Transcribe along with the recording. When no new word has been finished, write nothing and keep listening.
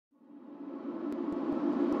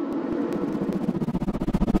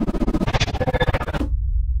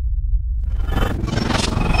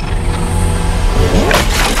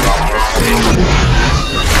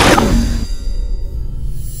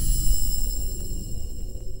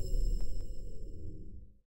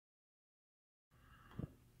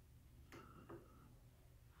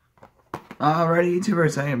Alrighty,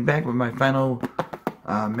 YouTubers, I am back with my final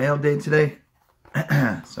mail day today.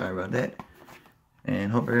 Sorry about that.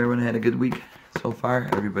 And hope everyone had a good week so far.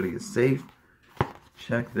 Everybody is safe.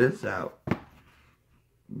 Check this out.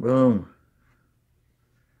 Boom.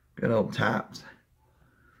 Good old TOPPS.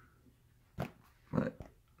 But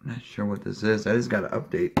I'm not sure what this is. I just got an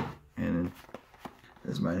update. And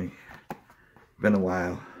this might have been a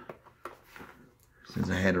while since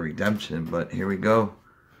I had a redemption. But here we go.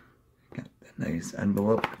 Got that nice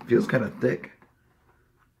envelope. It feels kind of thick.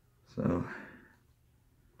 So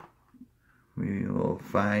we will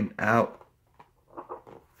find out.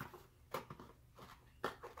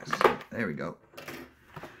 So, there we go.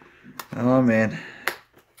 Oh man.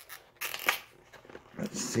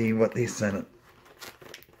 Let's see what they sent.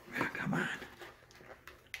 Oh, come on.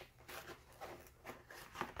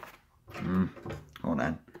 Hold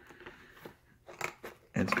on.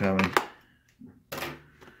 It's coming.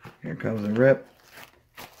 Here comes the rip.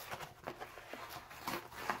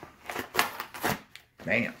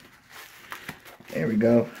 Bam. There we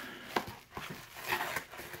go.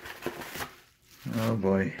 Oh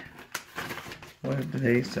boy. What did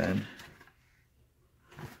they send?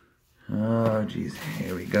 Oh geez.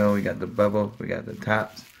 Here we go. We got the bubble. We got the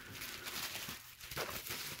TOPPS.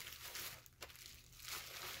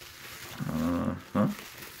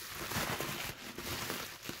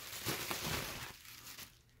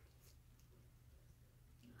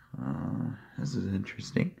 This is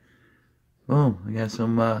interesting. Boom, we got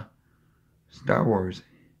some Star Wars.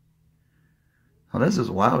 Oh, this is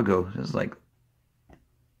a while ago. This is like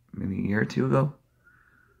maybe a year or two ago.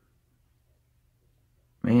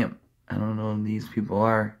 Man, I don't know who these people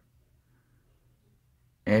are.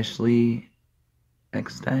 Ashley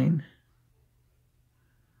Eckstein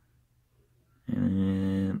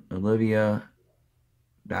and Olivia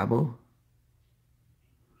Babel.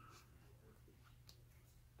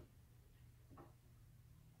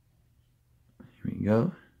 Here we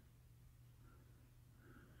go.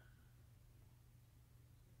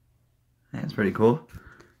 That's pretty cool.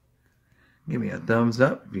 Give me a thumbs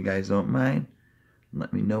up if you guys don't mind.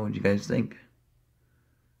 Let me know what you guys think.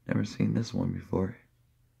 Never seen this one before.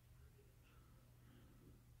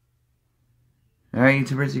 Alright,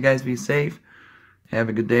 YouTubers, you guys be safe. Have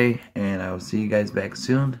a good day, and I will see you guys back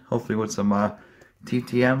soon. Hopefully with some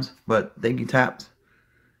TTMs. But thank you, TOPPS,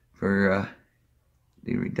 for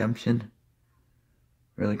the redemption.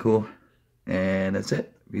 Really cool. And that's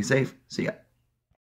it. Be safe. See ya.